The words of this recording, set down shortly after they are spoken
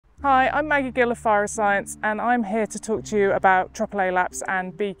Hi, I'm Maggie Gill of PHIRA Science, and I'm here to talk to you about Tropilaelaps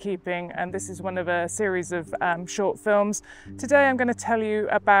and beekeeping, and this is one of a series of short films. Today I'm going to tell you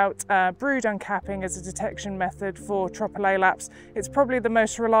about brood uncapping as a detection method for Tropilaelaps. It's probably the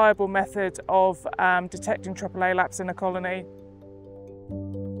most reliable method of detecting Tropilaelaps in a colony.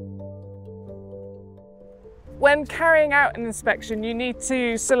 When carrying out an inspection, you need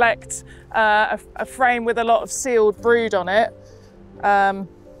to select a frame with a lot of sealed brood on it.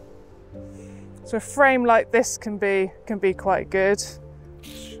 So a frame like this can be quite good.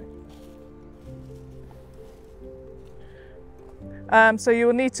 So you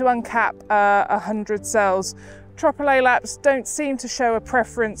will need to uncap 100 cells. Tropilaelaps don't seem to show a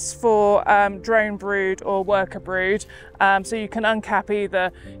preference for drone brood or worker brood, so you can uncap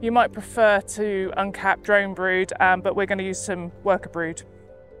either. You might prefer to uncap drone brood, but we're going to use some worker brood.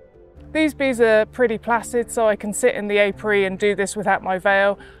 These bees are pretty placid, so I can sit in the apiary and do this without my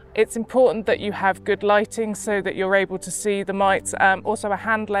veil. It's important that you have good lighting so that you're able to see the mites. Also, a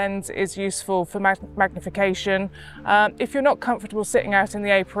hand lens is useful for magnification. If you're not comfortable sitting out in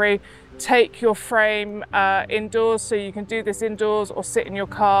the apiary, take your frame indoors, so you can do this indoors or sit in your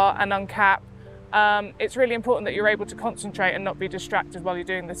car and uncap. It's really important that you're able to concentrate and not be distracted while you're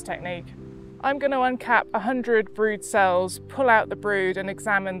doing this technique. I'm going to uncap 100 brood cells, pull out the brood and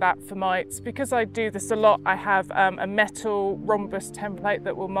examine that for mites. Because I do this a lot, I have a metal rhombus template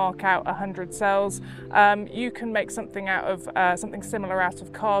that will mark out 100 cells. You can make something out of something similar out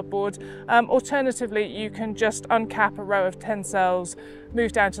of cardboard. Alternatively, you can just uncap a row of 10 cells,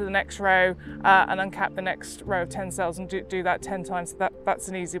 move down to the next row and uncap the next row of 10 cells and do that 10 times. So that's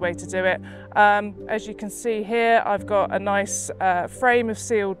an easy way to do it. As you can see here, I've got a nice frame of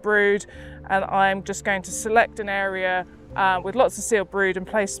sealed brood, and I'm just going to select an area with lots of sealed brood and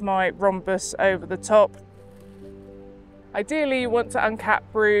place my rhombus over the top. Ideally, you want to uncap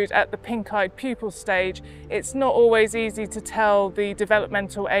brood at the pink-eyed pupal stage. It's not always easy to tell the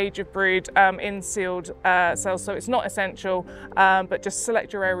developmental age of brood in sealed cells, so it's not essential, but just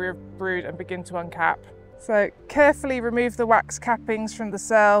select your area of brood and begin to uncap. So carefully remove the wax cappings from the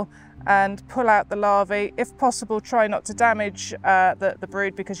cell and pull out the larvae. If possible, try not to damage the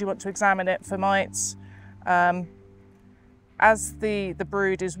brood because you want to examine it for mites. As the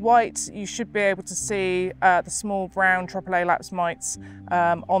brood is white, you should be able to see the small brown Tropilaelaps mites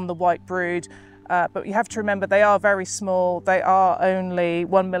on the white brood. But you have to remember they are very small. They are only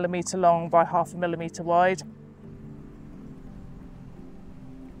 1 millimetre long by 0.5 millimetre wide.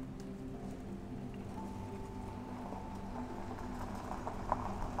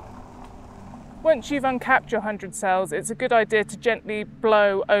 Once you've uncapped your 100 cells, it's a good idea to gently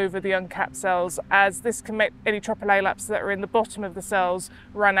blow over the uncapped cells, as this can make any Tropilaelaps that are in the bottom of the cells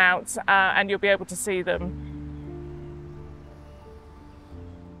run out and you'll be able to see them.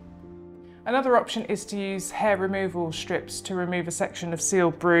 Another option is to use hair removal strips to remove a section of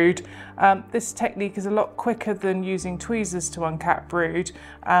sealed brood. This technique is a lot quicker than using tweezers to uncap brood,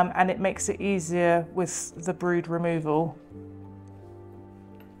 and it makes it easier with the brood removal.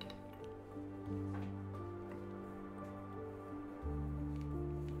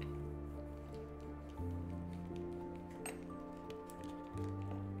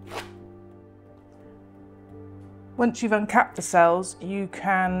 Once you've uncapped the cells, you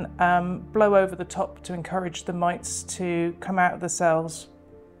can blow over the top to encourage the mites to come out of the cells.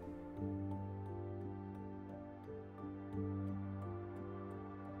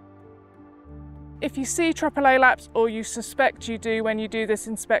 If you see Tropilaelaps, or you suspect you do when you do this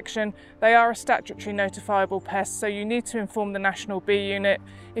inspection, they are a statutory notifiable pest, so you need to inform the National Bee Unit.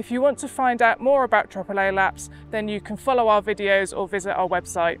 If you want to find out more about Tropilaelaps, then you can follow our videos or visit our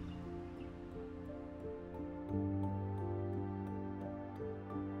website.